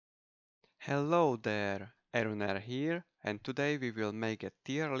Hello there, Eruner here, and today we will make a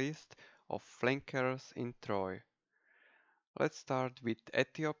tier list of flankers in Troy. Let's start with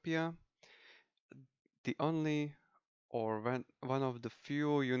Ethiopia. The only one of the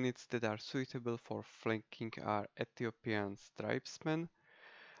few units that are suitable for flanking are Ethiopian tribesmen.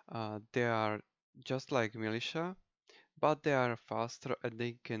 They are just like militia, but they are faster and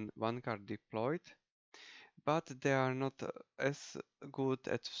they can vanguard deployed, but they are not as good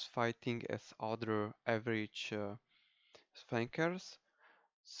at fighting as other average flankers.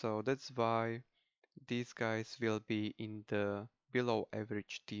 So that's why these guys will be in the below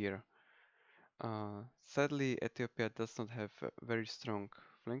average tier. Sadly, Ethiopia does not have very strong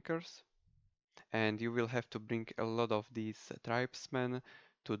flankers, and you will have to bring a lot of these tribesmen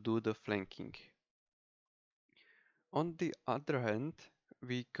to do the flanking. On the other hand,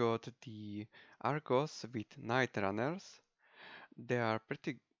 we got the Argos with Night Runners. They are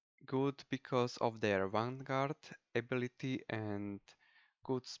pretty good because of their vanguard ability and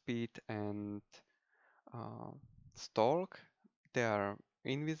good speed and uh, stalk. They are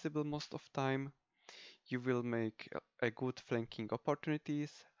invisible most of time. You will make a good flanking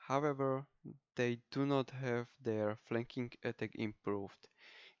opportunities. However, they do not have their flanking attack improved.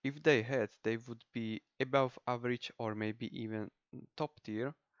 If they had, they would be above average or maybe even top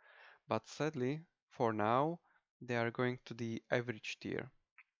tier. But sadly, for now, they are going to the average tier.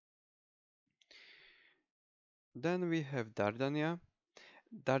 Then we have Dardania.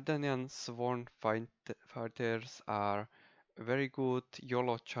 Dardanian sworn fighters are very good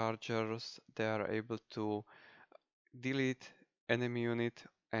YOLO chargers. They are able to delete enemy unit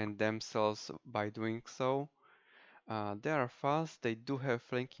and themselves by doing so. They are fast, they do have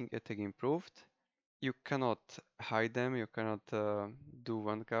flanking attack improved. You cannot hide them, you cannot do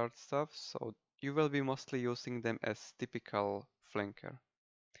vanguard stuff, so you will be mostly using them as typical flanker.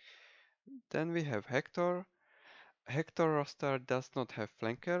 Then we have Hector. Hector roster does not have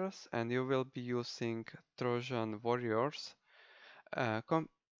flankers, and you will be using Trojan warriors. Uh,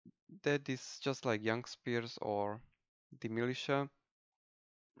 that is just like Young Spears or the militia.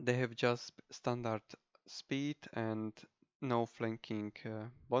 They have just standard speed and no flanking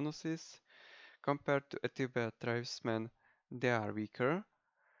bonuses. Compared to Ethiopia tribesmen, they are weaker.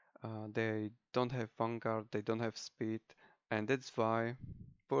 They don't have vanguard, they don't have speed, and that's why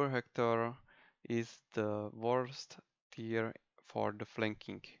poor Hector is the worst tier for the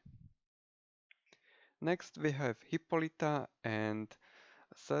flanking. Next we have Hippolyta, and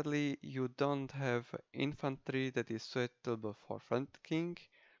sadly you don't have infantry that is suitable for flanking,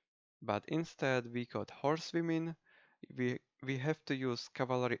 but instead we got horsewomen. We have to use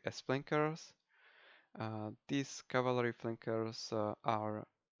cavalry as flankers. These cavalry flankers are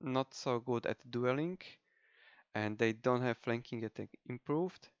not so good at dueling, and they don't have flanking attack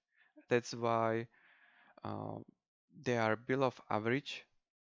improved. That's why uh, they are below average.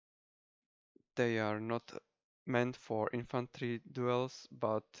 They are not meant for infantry duels,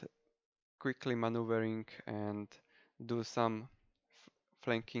 but quickly maneuvering and do some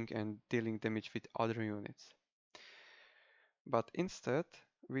flanking and dealing damage with other units. But instead,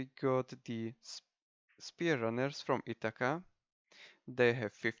 we got the spear runners from Ithaca. They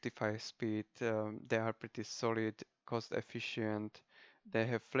have 55 speed, they are pretty solid, cost efficient, they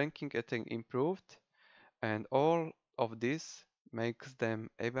have flanking attack improved, and all of this makes them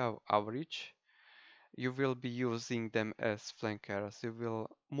above average. You will be using them as flankers, you will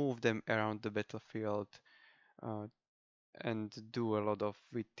move them around the battlefield uh, and do a lot of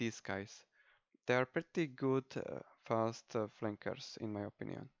with these guys. They are pretty good, fast flankers in my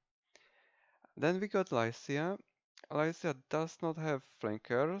opinion. Then we got Lycia. Lycia does not have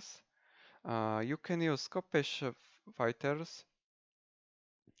flankers. You can use Scoppish fighters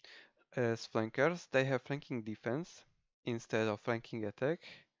as flankers. They have flanking defense instead of flanking attack,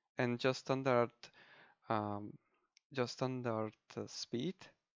 and um, just standard speed.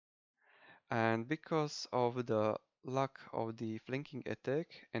 And because of the lack of the flanking attack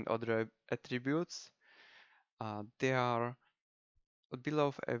and other attributes, they are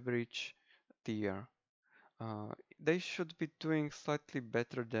below average tier. They should be doing slightly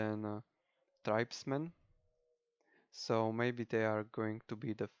better than tribesmen, so maybe they are going to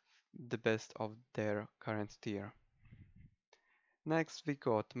be the best of their current tier. Next we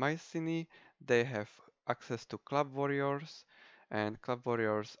got Mycenae. They have access to club warriors, and club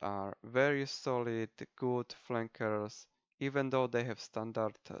warriors are very solid, good flankers. Even though they have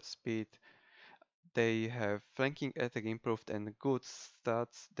standard speed, they have flanking attack improved and good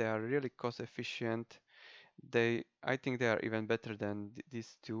stats. They are really cost efficient. I think they are even better than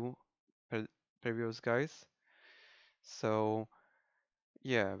these two previous guys. So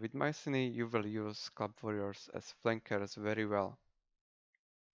Yeah, with Mycenae you will use Club Warriors as flankers very well.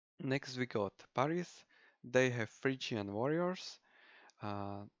 Next we got Paris. They have Phrygian Warriors.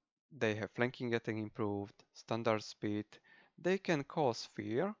 Uh, they have flanking attack improved, standard speed. They can cause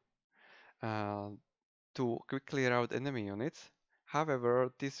fear uh, to quickly rout enemy units.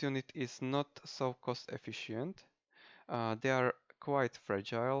 However, this unit is not so cost efficient. They are quite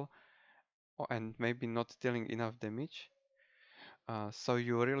fragile and maybe not dealing enough damage. So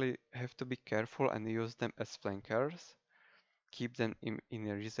you really have to be careful and use them as flankers. Keep them in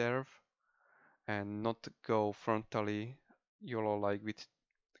reserve and not go frontally YOLO like with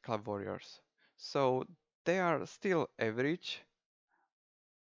Club Warriors. So they are still average,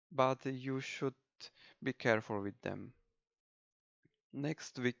 but you should be careful with them.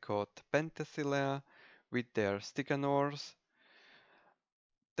 Next we got Penthesilea with their Stichanors.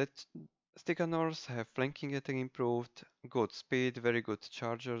 That Stichanors have flanking attack improved, good speed, very good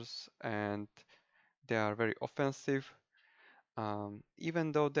chargers, and they are very offensive.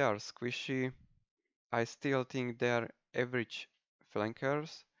 Even though they are squishy, I still think they are average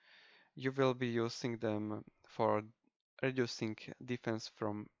flankers. You will be using them for reducing defense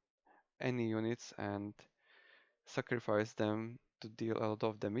from any units and sacrifice them to deal a lot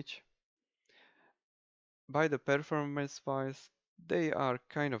of damage. By the performance wise, they are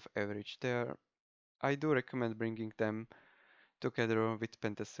kind of average. I do recommend bringing them together with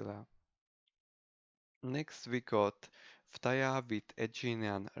Penthesilea. Next we got Phtaya with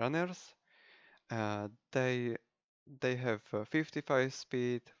Aegean runners. Uh, they they have 55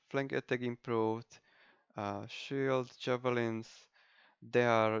 speed, flank attack improved, shield, javelins. They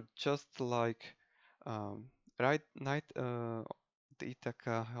are just like um, right knight the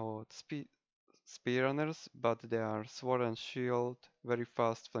Ithaca or spear runners, but they are sword and shield, very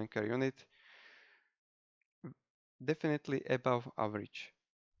fast flanker unit, definitely above average.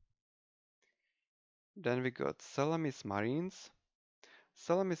 Then we got Salamis Marines.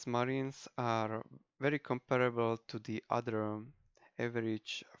 Salamis Marines are very comparable to the other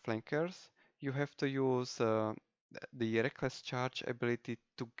average flankers. You have to use the reckless charge ability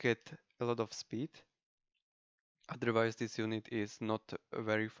to get a lot of speed. Otherwise, this unit is not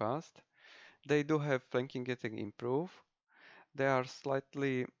very fast. They do have flanking attack improve. They are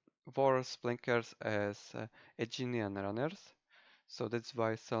slightly worse flankers as Aegean runners. So that's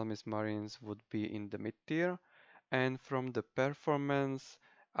why Salamis Marines would be in the mid tier. And from the performance,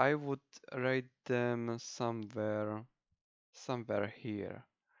 I would rate them somewhere here.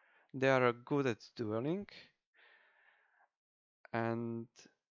 They are good at dueling, and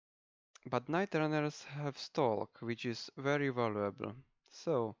but Night Runners have Stalk, which is very valuable.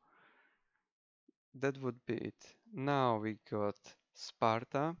 So that would be it. Now we got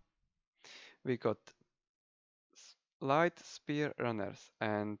Sparta, we got Light Spear Runners,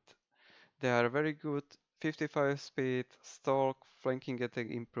 and they are very good. 55 speed, Stalk, flanking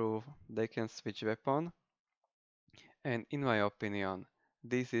attack improve, they can switch weapon. And in my opinion,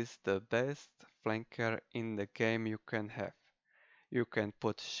 this is the best flanker in the game you can have. You can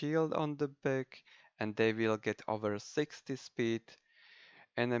put shield on the back and they will get over 60 speed.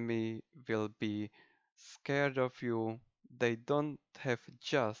 Enemy will be scared of you. They don't have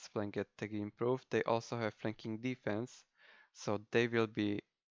just flank attack improved, they also have flanking defense. So they will be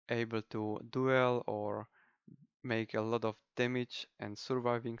able to duel or make a lot of damage and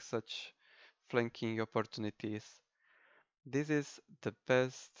surviving such flanking opportunities. This is the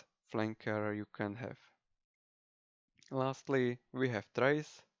best flanker you can have. Lastly, we have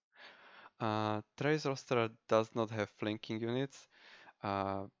Thrace. Thrace roster does not have flanking units,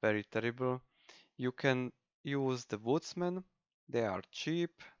 very terrible. You can use the Woodsmen, they are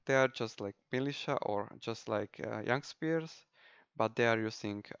cheap, they are just like militia or just like young spears, but they are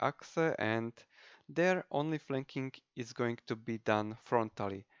using axe and their only flanking is going to be done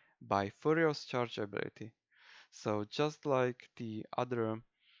frontally by Furious Charge ability. So just like the other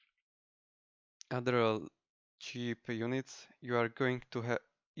cheap units, you are going to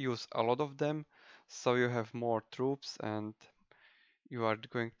use a lot of them, so you have more troops and you are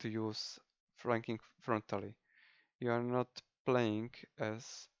going to use flanking frontally. You are not playing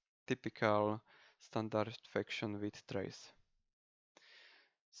as typical standard faction with Thrace.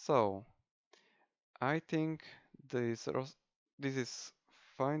 So I think this is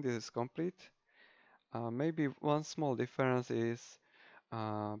fine, this is complete. Maybe one small difference is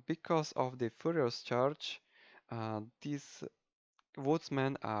because of the Furious Charge, these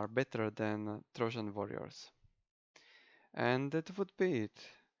Woodsmen are better than Trojan Warriors. And that would be it.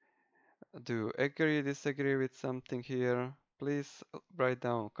 Do you agree, disagree with something here? Please write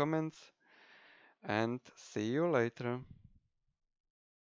down comments and see you later.